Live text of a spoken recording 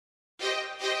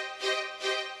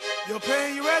Yo,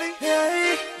 Pain, you ready?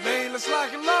 Yeah, Man, let's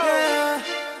lock and load. yeah,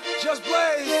 Just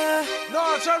blaze. yeah,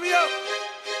 No, turn me up.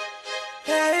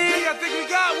 hey, I think we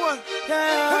got one.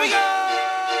 yeah. Here we go.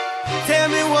 Tell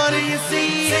me, what do you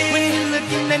see when you're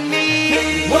looking at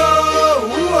me? Whoa,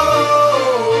 whoa,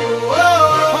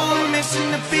 whoa. On a mission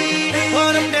to be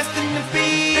what I'm destined to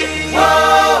be.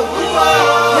 Whoa,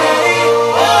 whoa, hey,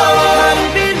 whoa. I've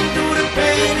been through the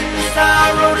pain and the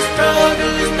sorrow, the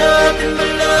struggle is nothing but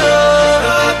love.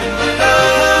 Nothing but love.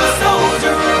 A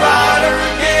soldier, a rider, a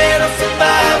ghetto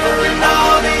survivor, and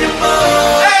all the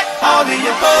above. All the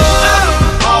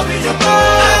above. All the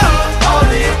above. All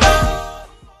the above.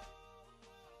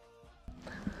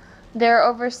 There are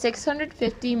over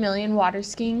 650 million water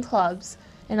skiing clubs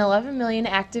and 11 million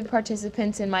active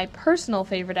participants in my personal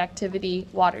favorite activity,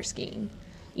 water skiing.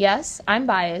 Yes, I'm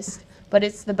biased, but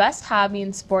it's the best hobby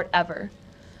and sport ever.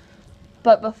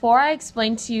 But before I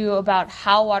explain to you about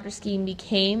how water skiing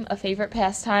became a favorite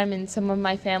pastime in some of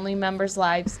my family members'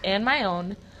 lives and my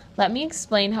own, let me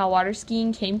explain how water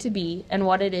skiing came to be and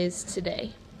what it is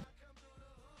today.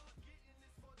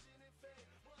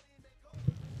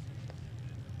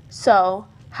 So,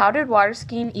 how did water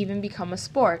skiing even become a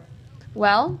sport?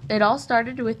 Well, it all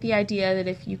started with the idea that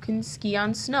if you can ski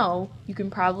on snow, you can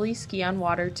probably ski on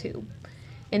water too.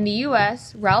 In the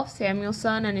U.S., Ralph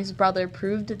Samuelson and his brother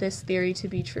proved this theory to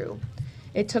be true.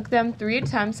 It took them 3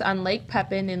 attempts on Lake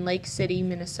Pepin in Lake City,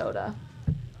 Minnesota.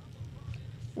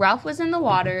 Ralph was in the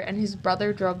water and his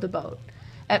brother drove the boat.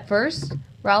 At first,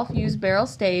 Ralph used barrel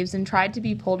staves and tried to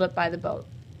be pulled up by the boat.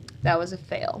 That was a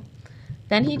fail.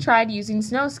 Then he tried using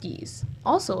snow skis,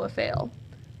 also a fail.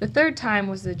 The third time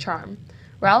was the charm.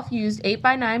 Ralph used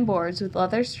 8x9 boards with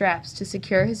leather straps to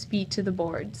secure his feet to the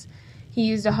boards. He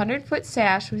used a 100-foot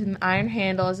sash with an iron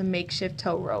handle as a makeshift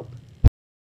tow rope.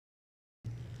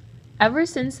 Ever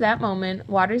since that moment,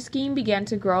 water skiing began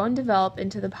to grow and develop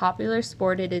into the popular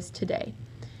sport it is today.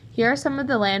 Here are some of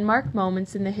the landmark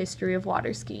moments in the history of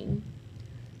water skiing.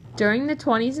 During the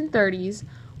 20s and 30s,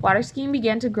 water skiing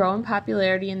began to grow in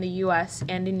popularity in the U.S.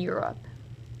 and in Europe.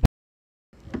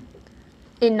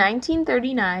 In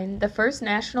 1939, the first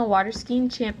National Water Skiing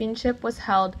Championship was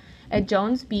held at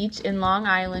Jones Beach in Long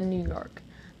Island, New York.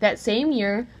 That same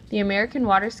year, the American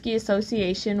Water Ski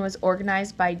Association was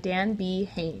organized by Dan B.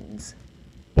 Haynes.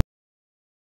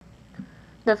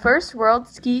 The first World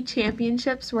Ski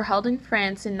Championships were held in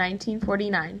France in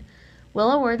 1949.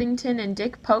 Willa Worthington and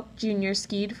Dick Polk Jr.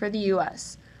 skied for the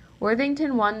U.S.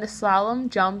 Worthington won the slalom,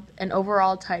 jump, and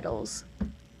overall titles.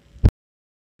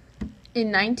 In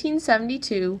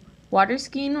 1972, water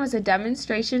skiing was a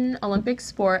demonstration Olympic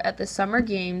sport at the Summer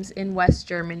Games in West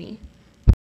Germany.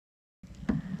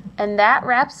 And that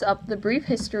wraps up the brief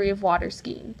history of water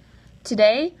skiing.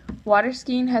 Today, water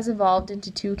skiing has evolved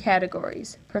into 2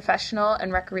 categories, professional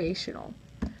and recreational.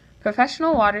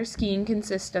 Professional water skiing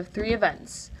consists of 3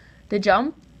 events: the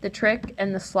jump, the trick,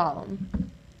 and the slalom.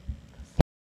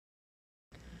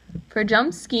 For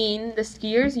jump skiing, the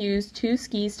skiers use 2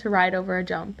 skis to ride over a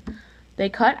jump. They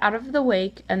cut out of the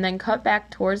wake and then cut back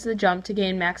towards the jump to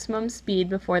gain maximum speed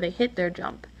before they hit their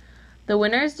jump. The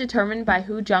winner is determined by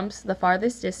who jumps the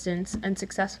farthest distance and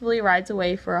successfully rides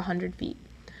away for 100 feet.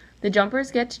 The jumpers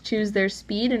get to choose their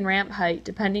speed and ramp height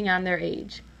depending on their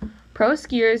age. Pro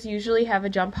skiers usually have a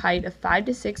jump height of 5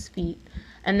 to 6 feet,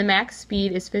 and the max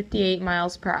speed is 58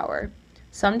 miles per hour.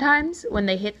 Sometimes, when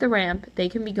they hit the ramp, they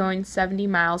can be going 70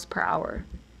 miles per hour.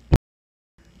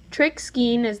 Trick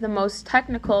skiing is the most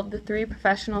technical of the 3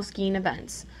 professional skiing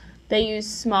events. They use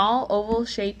small,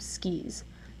 oval-shaped skis.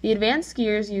 The advanced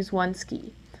skiers use 1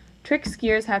 ski. Trick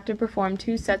skiers have to perform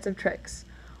 2 sets of tricks.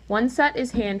 One set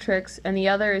is hand tricks, and the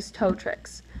other is toe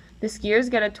tricks. The skiers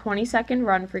get a 20-second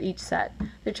run for each set.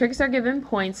 The tricks are given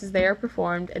points as they are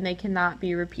performed, and they cannot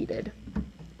be repeated.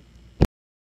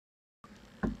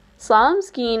 Slalom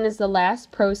skiing is the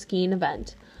last pro skiing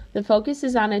event. The focus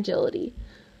is on agility.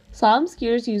 Slalom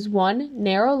skiers use 1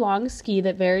 narrow long ski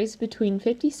that varies between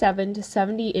 57 to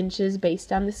 70 inches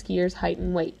based on the skier's height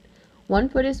and weight. 1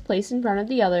 foot is placed in front of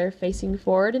the other, facing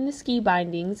forward in the ski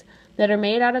bindings that are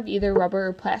made out of either rubber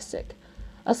or plastic.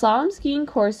 A slalom skiing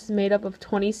course is made up of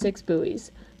 26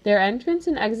 buoys. There are entrance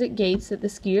and exit gates that the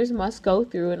skiers must go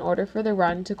through in order for the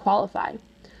run to qualify.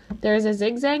 There is a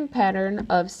zigzag pattern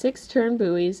of 6 turn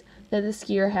buoys that the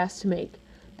skier has to make.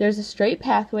 There's a straight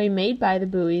pathway made by the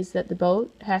buoys that the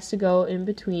boat has to go in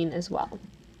between as well.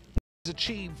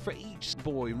 Achieved for each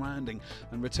buoy landing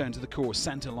and return to the course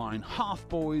center line. Half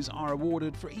buoys are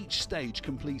awarded for each stage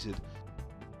completed.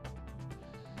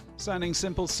 Sounding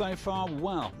simple so far?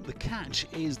 Well, the catch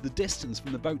is the distance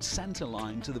from the boat's center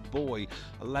line to the buoy,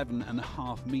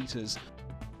 11.5 meters.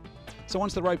 So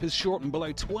once the rope is shortened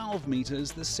below 12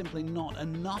 meters, there's simply not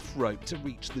enough rope to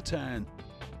reach the turn.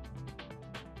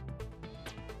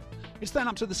 It's then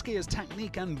up to the skier's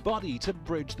technique and body to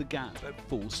bridge the gap at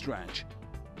full stretch.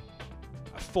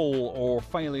 A fall or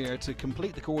failure to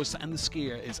complete the course and the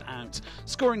skier is out,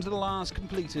 scoring to the last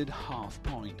completed half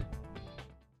point.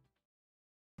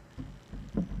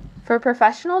 For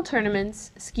professional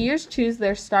tournaments, skiers choose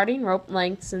their starting rope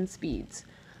lengths and speeds.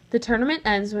 The tournament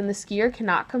ends when the skier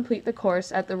cannot complete the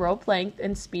course at the rope length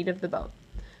and speed of the boat.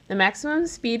 The maximum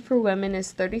speed for women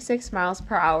is 36 miles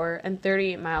per hour and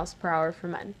 38 miles per hour for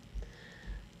men.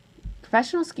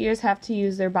 Professional skiers have to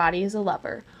use their body as a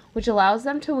lever, which allows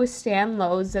them to withstand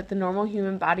loads that the normal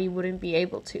human body wouldn't be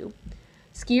able to.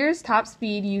 Skiers' top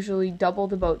speed usually double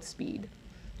the boat's speed.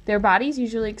 Their bodies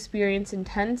usually experience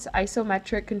intense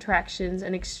isometric contractions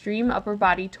and extreme upper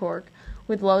body torque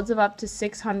with loads of up to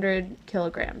 600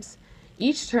 kilograms.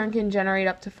 Each turn can generate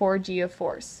up to 4G of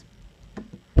force.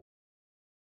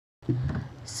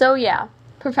 So yeah,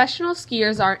 professional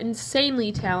skiers are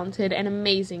insanely talented and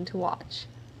amazing to watch.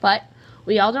 But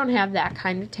we all don't have that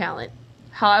kind of talent.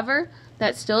 However,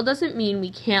 that still doesn't mean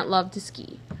we can't love to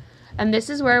ski. And this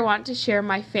is where I want to share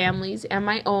my family's and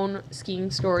my own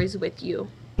skiing stories with you.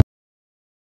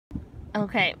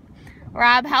 Okay,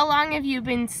 Rob, how long have you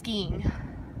been skiing?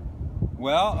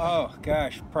 Well, oh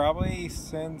gosh, probably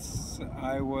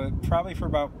for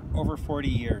about over 40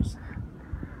 years.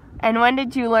 And when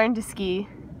did you learn to ski?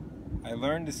 I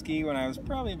learned to ski when I was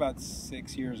probably about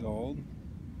 6 years old.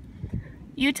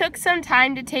 You took some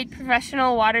time to take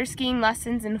professional water skiing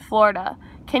lessons in Florida.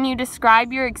 Can you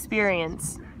describe your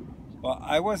experience? Well,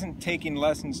 I wasn't taking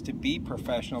lessons to be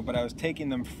professional, but I was taking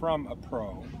them from a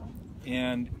pro.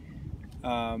 And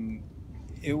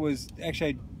it was, actually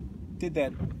I did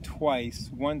that twice,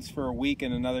 once for a week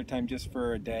and another time just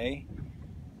for a day.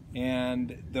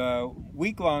 And the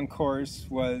week-long course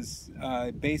was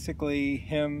basically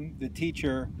him, the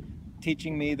teacher,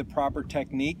 teaching me the proper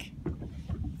technique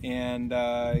and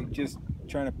just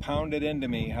trying to pound it into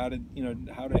me how to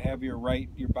have your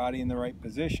body in the right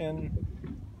position,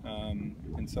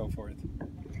 and so forth.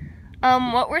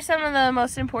 What were some of the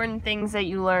most important things that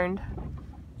you learned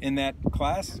in that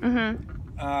class? Mm-hmm.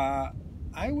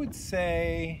 I would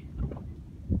say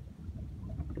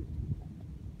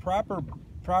proper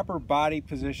body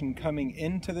position coming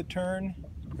into the turn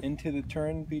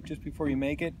just before you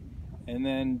make it, and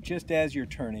then just as you're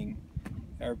turning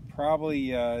are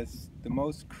probably the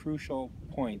most crucial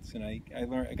points, and I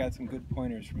got some good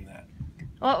pointers from that.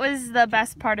 What was the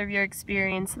best part of your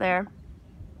experience there?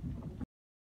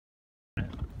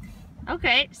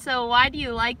 Okay, so why do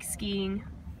you like skiing?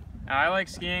 I like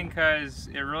skiing because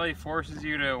it really forces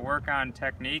you to work on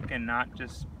technique and not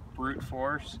just brute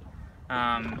force.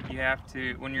 You have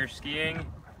to, when you're skiing,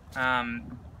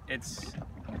 it's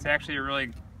actually a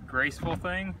really graceful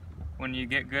thing when you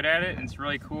get good at it. It's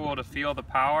really cool to feel the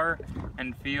power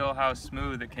and feel how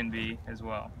smooth it can be as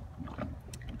well.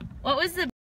 What was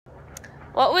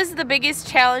the biggest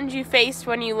challenge you faced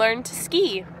when you learned to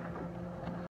ski?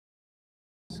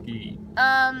 Ski.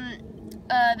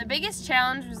 The biggest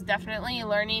challenge was definitely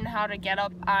learning how to get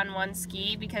up on one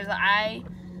ski, because I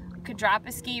could drop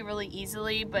a ski really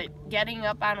easily, but getting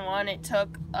up on one, it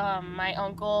took my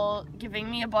uncle giving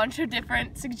me a bunch of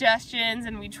different suggestions,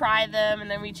 and we try them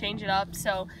and then we change it up.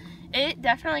 So it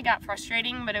definitely got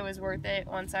frustrating, but it was worth it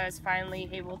once I was finally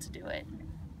able to do it.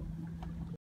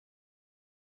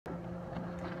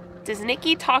 Does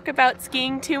Nikki talk about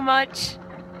skiing too much?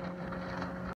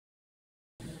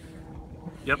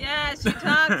 Yep. Yeah, she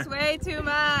talks way too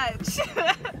much.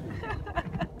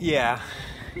 Yeah.